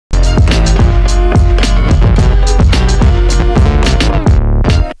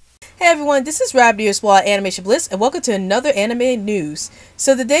Hey everyone, this is Rab Animation Bliss, and welcome to another anime news.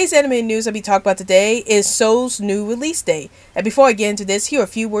 So today's anime news I'll be talking about today is Soul's new release date. And before I get into this, here are a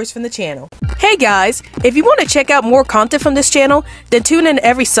few words from the channel. Hey guys, if you want to check out more content from this channel, then tune in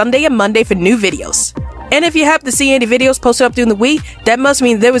every Sunday and Monday for new videos. And if you happen to see any videos posted up during the week, that must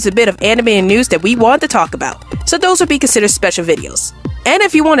mean there was a bit of anime and news that we wanted to talk about. So those would be considered special videos. And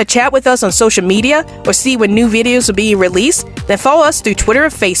if you want to chat with us on social media or see when new videos are being released, then follow us through Twitter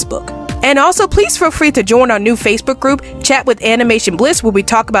and Facebook. And also, please feel free to join our new Facebook group, Chat with Animation Bliss, where we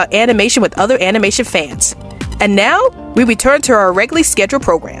talk about animation with other animation fans. And now, we return to our regularly scheduled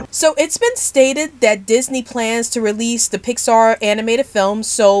program. So it's been stated that Disney plans to release the Pixar animated film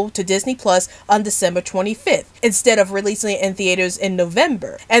Soul to Disney Plus on December 25th, instead of releasing it in theaters in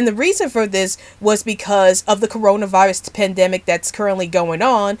November. And the reason for this was because of the coronavirus pandemic that's currently going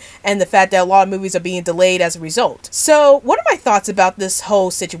on, and the fact that a lot of movies are being delayed as a result. So what are my thoughts about this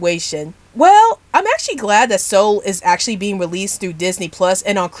whole situation? Well, I'm actually glad that Soul is actually being released through Disney Plus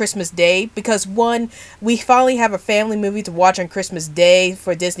and on Christmas Day, because one, we finally have a family movie to watch on Christmas Day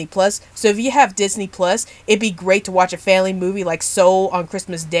for Disney Plus. So if you have Disney Plus, it'd be great to watch a family movie like Soul on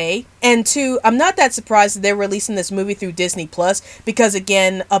Christmas Day. And two, I'm not that surprised that they're releasing this movie through Disney Plus because,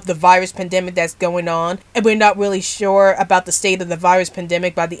 again, of the virus pandemic that's going on, and we're not really sure about the state of the virus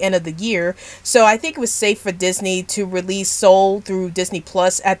pandemic by the end of the year. So I think it was safe for Disney to release Soul through Disney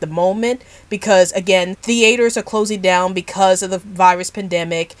Plus at the moment, because again, theaters are closing down because of the virus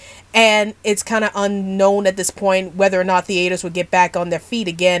pandemic, and it's kind of unknown at this point whether or not theaters will get back on their feet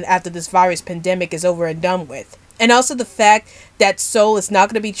again after this virus pandemic is over and done with. And also the fact that Soul is not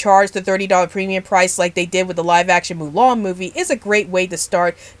going to be charged the $30 premium price like they did with the live action Mulan movie is a great way to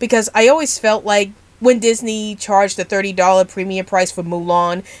start, because I always felt like when Disney charged the $30 premium price for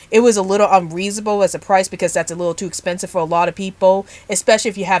Mulan, it was a little unreasonable as a price, because that's a little too expensive for a lot of people, especially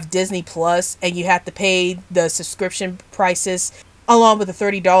if you have Disney Plus and you have to pay the subscription prices along with the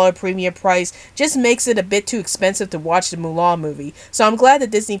 $30 premium price. Just makes it a bit too expensive to watch the Mulan movie. So I'm glad that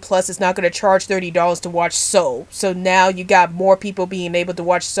Disney Plus is not going to charge $30 to watch Soul. So now you got more people being able to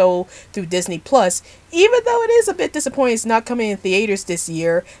watch Soul through Disney Plus, even though it is a bit disappointing it's not coming in theaters this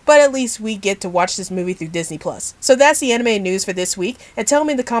year, but at least we get to watch this movie through Disney Plus. So that's the anime news for this week, and tell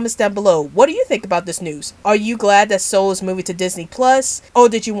me in the comments down below, what do you think about this news? Are you glad that Soul is moving to Disney Plus, or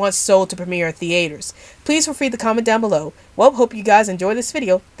did you want Soul to premiere in theaters? Please feel free to comment down below. Well, hope you guys enjoyed this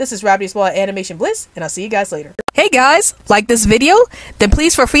video. This is Rab Animation Bliss, and I'll see you guys later. Hey guys, like this video? Then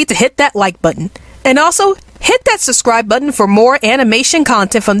please feel free to hit that like button. And also, hit that subscribe button for more animation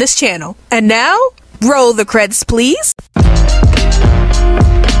content from this channel. And now, roll the credits, please.